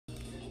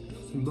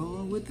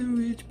Born with the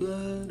rich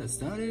blood, I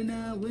started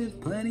out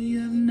with plenty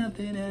of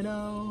nothing at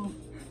all.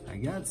 I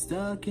got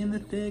stuck in the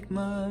thick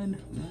mud,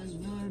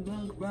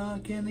 punk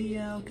rock and the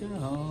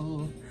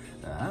alcohol.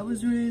 I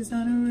was raised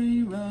on a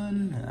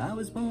rerun, I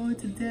was bored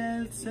to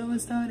death, so I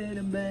started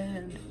a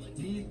band.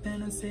 Deep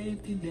in a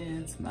safety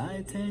dance, my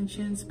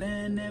attention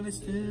span never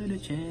stood a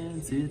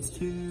chance. It's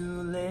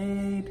too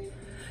late,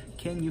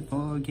 can you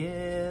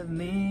forgive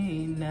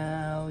me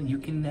now? You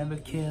can never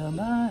kill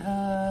my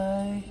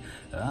high.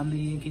 I'm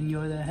the ink and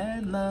you're the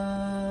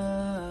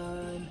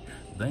headline.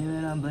 Blame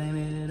it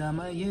on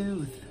my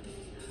youth.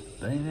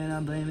 Blame it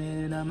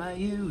on my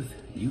youth.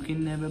 You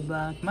can never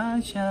block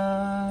my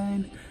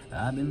shine.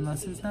 I've been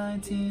lost since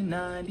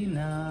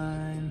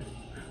 1999.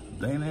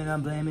 Blame it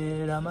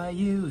on my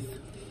youth.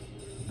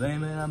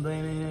 Blame it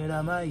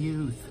on my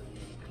youth.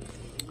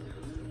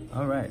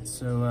 Alright,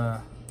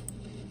 so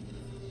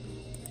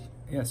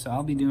yeah, so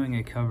I'll be doing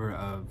a cover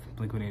of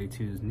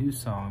Blink-182's new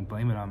song,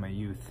 Blame It On My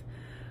Youth,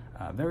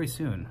 very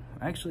soon.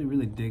 I actually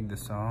really dig the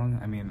song.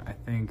 I mean, I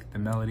think the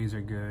melodies are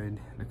good,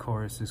 the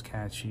chorus is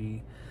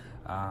catchy.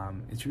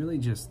 It's really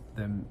just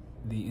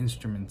the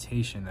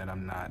instrumentation that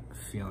I'm not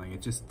feeling.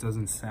 It just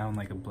doesn't sound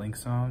like a Blink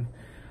song.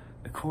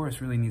 The chorus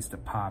really needs to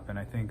pop, and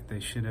I think they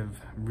should have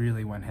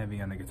really went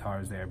heavy on the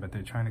guitars there, but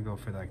they're trying to go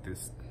for like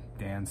this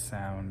dance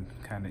sound,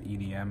 kind of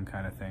EDM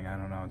kind of thing. I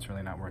don't know, it's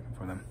really not working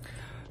for them.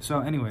 So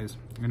anyways,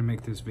 I'm gonna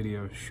make this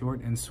video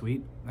short and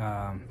sweet.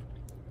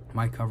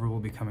 My cover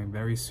will be coming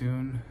very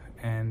soon,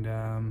 and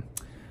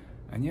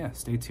yeah,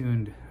 stay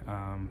tuned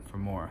for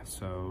more.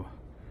 So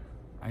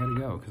I gotta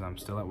go because I'm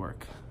still at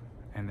work,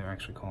 and they're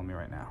actually calling me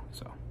right now.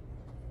 So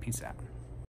peace out.